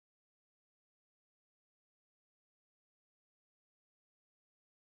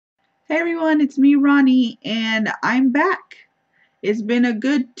Hey everyone, it's me, Ronnie, and I'm back. It's been a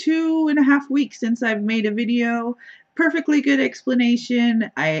good 2.5 weeks since I've made a video. Perfectly good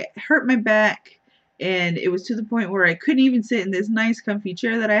explanation. I hurt my back, and it was to the point where I couldn't even sit in this nice comfy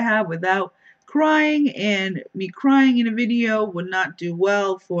chair that I have without crying, and me crying in a video would not do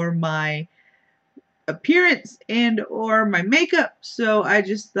well for my appearance and or my makeup. So I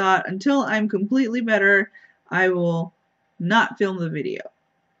just thought until I'm completely better, I will not film the video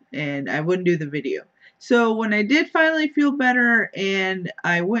and I wouldn't do the video. So when I did finally feel better and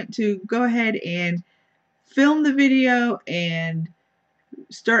I went to go ahead and film the video and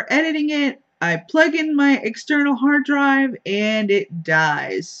start editing it, I plug in my external hard drive and it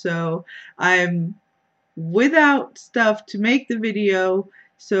dies. So I'm without stuff to make the video.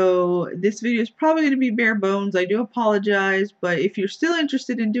 So this video is probably going to be bare bones. I do apologize, but if you're still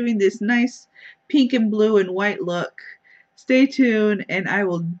interested in doing this nice pink and blue and white look, stay tuned and I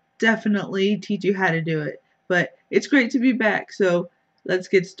will definitely teach you how to do it. But it's great to be back, so let's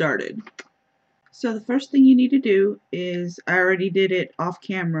get started. So the first thing you need to do is, I already did it off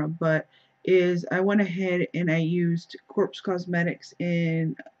camera, but is I went ahead and I used Corpse Cosmetics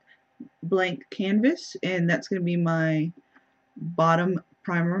in blank canvas, and that's going to be my bottom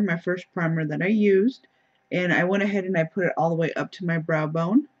primer, my first primer that I used. And I went ahead and I put it all the way up to my brow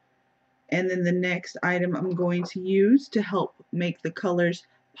bone. And then the next item I'm going to use to help make the colors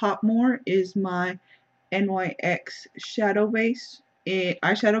pop more is my NYX shadow base,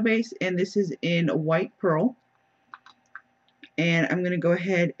 eyeshadow base, and this is in white pearl. And I'm going to go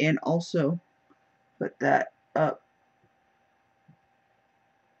ahead and also put that up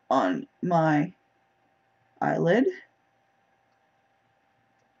on my eyelid.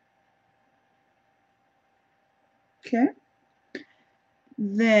 Okay.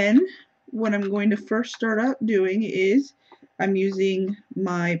 Then what I'm going to first start out doing is I'm using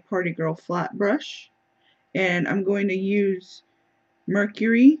my Party Girl flat brush, and I'm going to use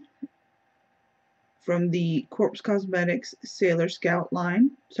Mercury from the Corpse Cosmetics Sailor Scout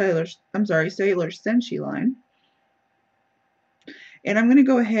line, Sailor Senshi line. And I'm going to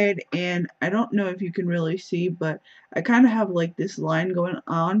go ahead and, I don't know if you can really see, but I kind of have like this line going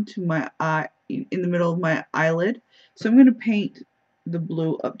on to my eye, in the middle of my eyelid. So I'm going to paint the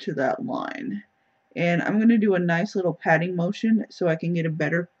blue up to that line. And I'm going to do a nice little patting motion so I can get a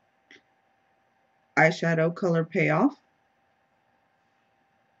better eyeshadow color payoff.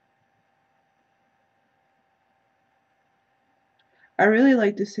 I really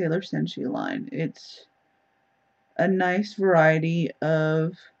like the Sailor Senshi line. It's a nice variety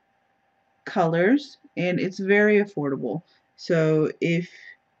of colors and it's very affordable. So if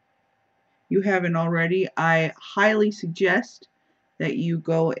you haven't already, I highly suggest that you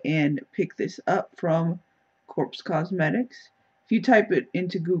go and pick this up from Corpse Cosmetics. If you type it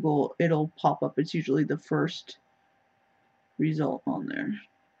into Google, it'll pop up. It's usually the first result on there.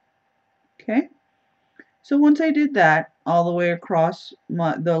 Okay, so once I did that all the way across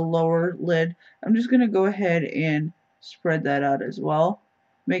the lower lid, I'm just going to go ahead and spread that out as well,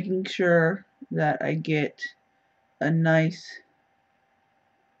 making sure that I get a nice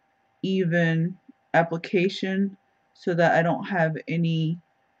even application so that I don't have any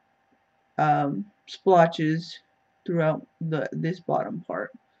splotches throughout this bottom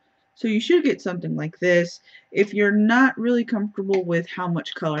part. So you should get something like this. If you're not really comfortable with how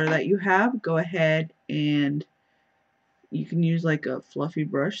much color that you have, go ahead and you can use like a fluffy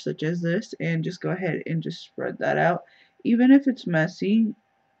brush such as this and just go ahead and just spread that out. Even if it's messy,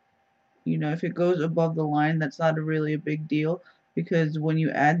 you know, if it goes above the line, that's not really a big deal, because when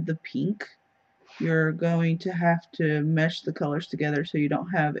you add the pink, you're going to have to mesh the colors together so you don't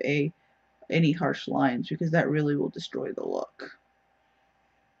have any harsh lines, because that really will destroy the look.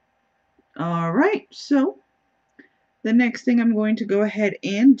 Alright, so the next thing I'm going to go ahead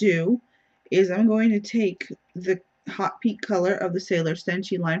and do is I'm going to take the hot pink color of the Sailor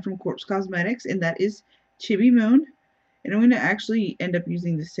Senshi line from Corpse Cosmetics, and that is Chibi Moon. And I'm going to actually end up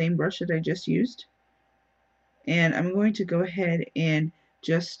using the same brush that I just used. And I'm going to go ahead and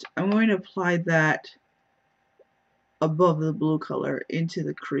I'm going to apply that above the blue color into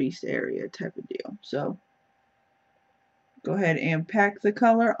the crease area type of deal. So go ahead and pack the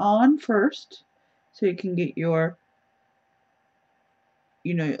color on first so you can get your,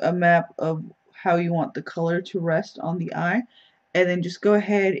 a map of how you want the color to rest on the eye. And then just go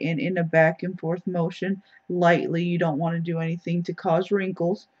ahead and, in a back and forth motion, lightly, you don't want to do anything to cause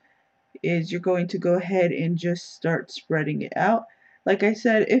wrinkles, is you're going to go ahead and just start spreading it out. Like I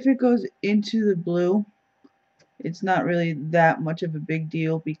said, if it goes into the blue, it's not really that much of a big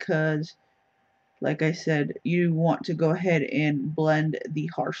deal, because like I said, you want to go ahead and blend the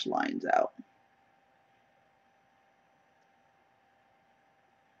harsh lines out.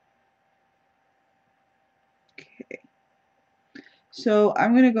 Okay. So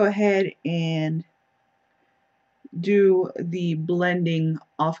I'm going to go ahead and do the blending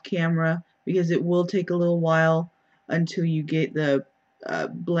off camera because it will take a little while until you get the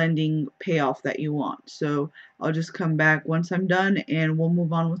blending payoff that you want. So I'll just come back once I'm done and we'll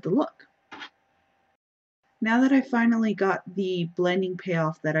move on with the look. Now that I finally got the blending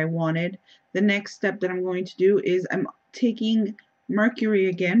payoff that I wanted, the next step that I'm going to do is I'm taking Mercury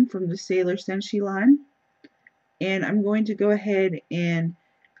again from the Sailor Senshi line, and I'm going to go ahead and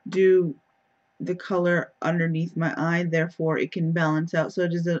do the color underneath my eye, therefore it can balance out so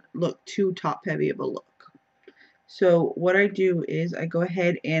it doesn't look too top heavy of a look. So what I do is I go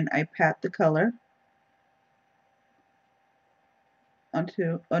ahead and I pat the color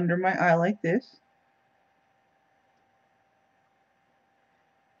onto under my eye like this,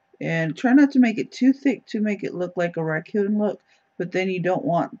 and try not to make it too thick to make it look like a raccoon look, but then you don't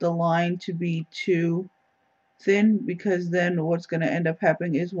want the line to be too thin, because then what's going to end up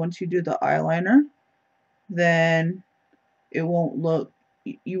happening is once you do the eyeliner, then it won't look,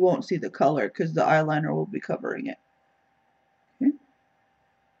 you won't see the color because the eyeliner will be covering it. Okay.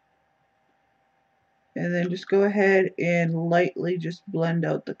 And then just go ahead and lightly just blend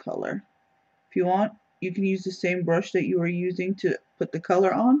out the color. If you want, you can use the same brush that you were using to put the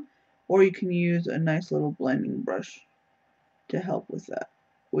color on, or you can use a nice little blending brush to help with that,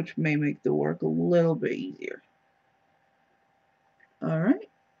 which may make the work a little bit easier. Alright,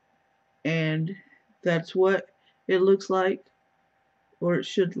 and that's what it looks like, or it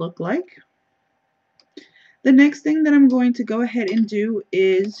should look like. The next thing that I'm going to go ahead and do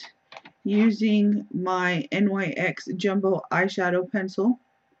is using my NYX Jumbo eyeshadow pencil.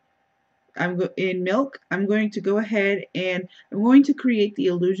 In Milk, I'm going to go ahead and I'm going to create the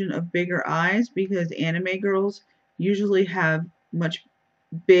illusion of bigger eyes because anime girls usually have much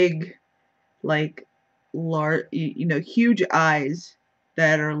big, like large, huge eyes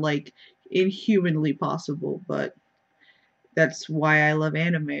that are like inhumanly possible, but that's why I love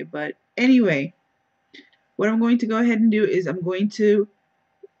anime. But anyway, what I'm going to go ahead and do is I'm going to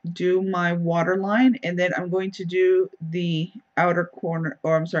do my waterline, and then I'm going to do the outer corner,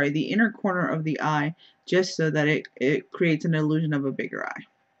 or I'm sorry, the inner corner of the eye, just so that it creates an illusion of a bigger eye.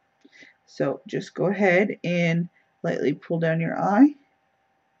 So just go ahead and lightly pull down your eye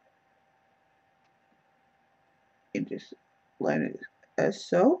and just line it as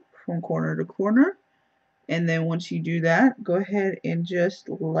so from corner to corner. And then once you do that, go ahead and just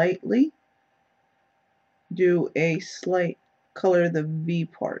lightly do a slight color the V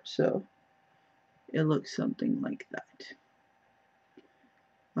part, so it looks something like that.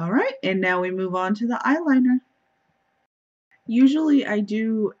 Alright, and now we move on to the eyeliner. Usually I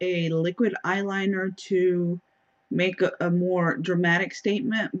do a liquid eyeliner to make a more dramatic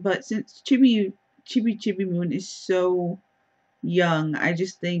statement, but since Chibi Chibi Moon is so young, I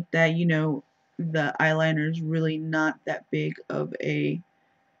just think that, the eyeliner is really not that big of a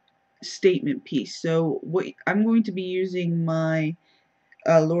statement piece. So what I'm going to be using my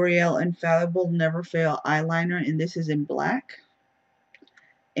L'Oreal Infallible Never Fail eyeliner, and this is in black.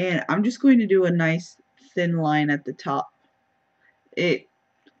 And I'm just going to do a nice thin line at the top.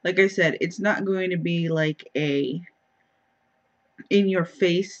 Like I said, it's not going to be like a in your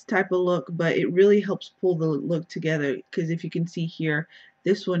face type of look, but it really helps pull the look together, because if you can see here,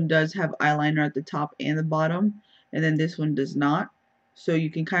 this one does have eyeliner at the top and the bottom, and then this one does not. So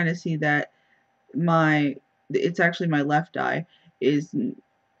you can kind of see that it's actually my left eye is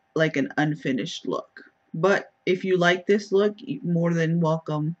like an unfinished look. But if you like this look, you're more than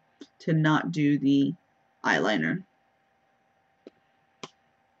welcome to not do the eyeliner.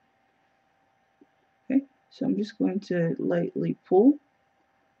 Okay, so I'm just going to lightly pull,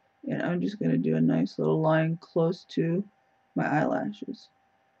 and I'm just going to do a nice little line close to my eyelashes.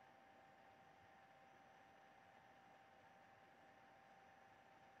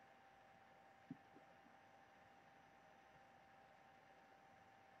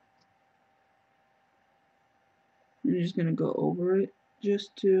 I'm just going to go over it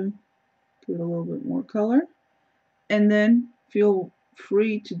just to give it a little bit more color. And then feel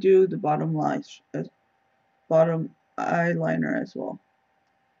free to do the bottom eyeliner as well.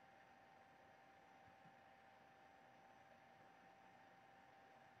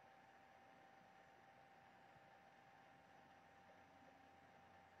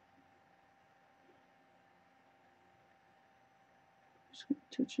 Just going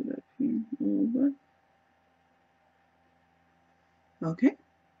to touch it up here a little bit. Okay.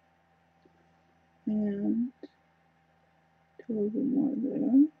 And a little bit more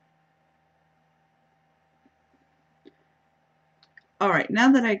there. Alright, now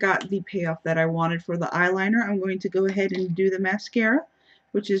that I got the payoff that I wanted for the eyeliner, I'm going to go ahead and do the mascara,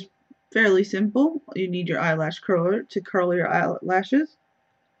 which is fairly simple. You need your eyelash curler to curl your eyelashes.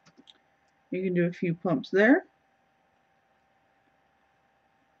 You can do a few pumps there.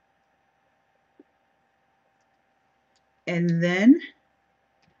 And then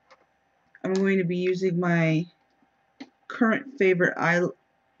I'm going to be using my current favorite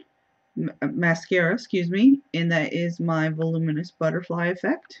mascara, and that is my Voluminous Butterfly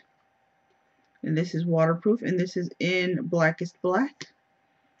Effect. And this is waterproof, and this is in Blackest Black.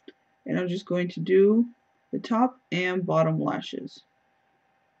 And I'm just going to do the top and bottom lashes.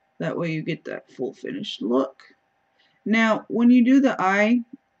 That way you get that full finished look. Now, when you do the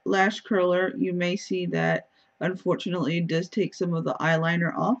eyelash curler, you may see that unfortunately it does take some of the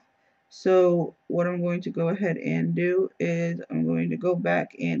eyeliner off. So what I'm going to go ahead and do is I'm going to go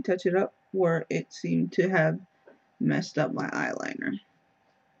back and touch it up where it seemed to have messed up my eyeliner.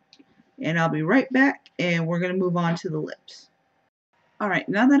 And I'll be right back, and we're going to move on to the lips. Alright,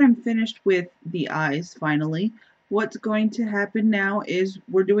 now that I'm finished with the eyes finally, what's going to happen now is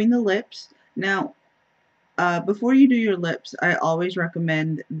we're doing the lips. Now, before you do your lips, I always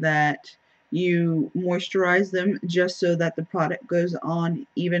recommend that you moisturize them just so that the product goes on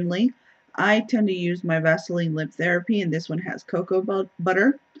evenly. I tend to use my Vaseline Lip Therapy, and this one has cocoa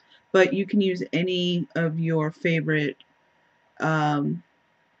butter, but you can use any of your favorite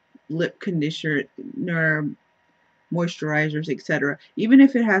lip conditioner, moisturizers, etc. Even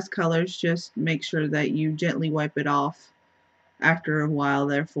if it has colors, just make sure that you gently wipe it off after a while,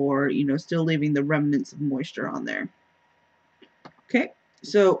 therefore, you know, still leaving the remnants of moisture on there. Okay,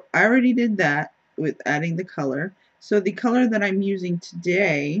 so I already did that with adding the color. So the color that I'm using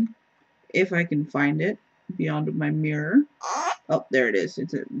today, if I can find it beyond my mirror, oh, there it is,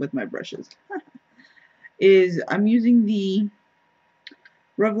 it's with my brushes, is I'm using the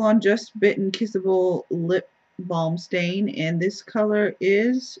Revlon Just Bitten Kissable Lip Balm Stain, and this color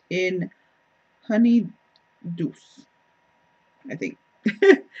is in Honey Douce, I think.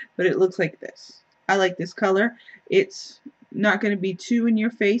 But it looks like this. I like this color. It's not going to be too in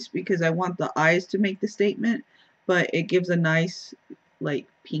your face because I want the eyes to make the statement, but it gives a nice like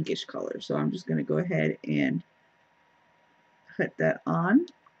pinkish color. So I'm just going to go ahead and put that on.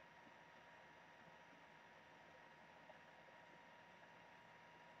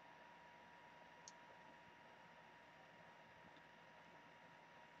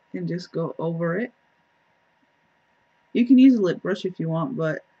 And just go over it. You can use a lip brush if you want,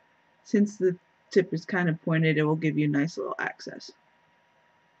 but since the tip is kind of pointed, it will give you a nice little access.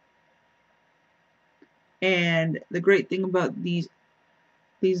 And the great thing about these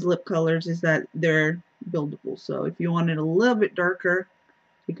lip colors is that they're buildable. So if you want it a little bit darker,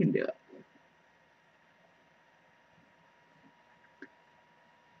 you can do it.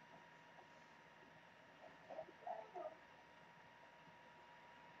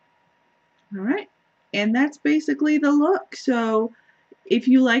 Alright, and that's basically the look. So if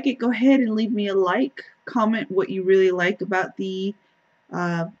you like it, go ahead and leave me a like. Comment what you really like about the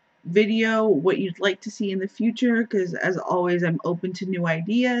video, what you'd like to see in the future, because as always, I'm open to new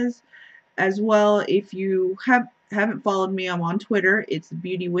ideas. As well, if you haven't followed me, I'm on Twitter. It's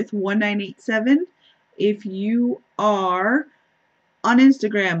BeautyWith1987. If you are on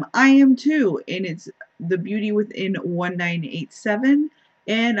Instagram, I am too, and it's the Beauty Within 1987.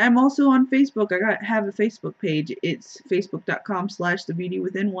 And I'm also on Facebook. I have a Facebook page. It's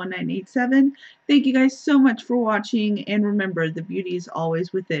facebook.com/thebeautywithin1987. Thank you guys so much for watching, and remember, the beauty is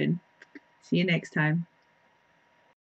always within. See you next time.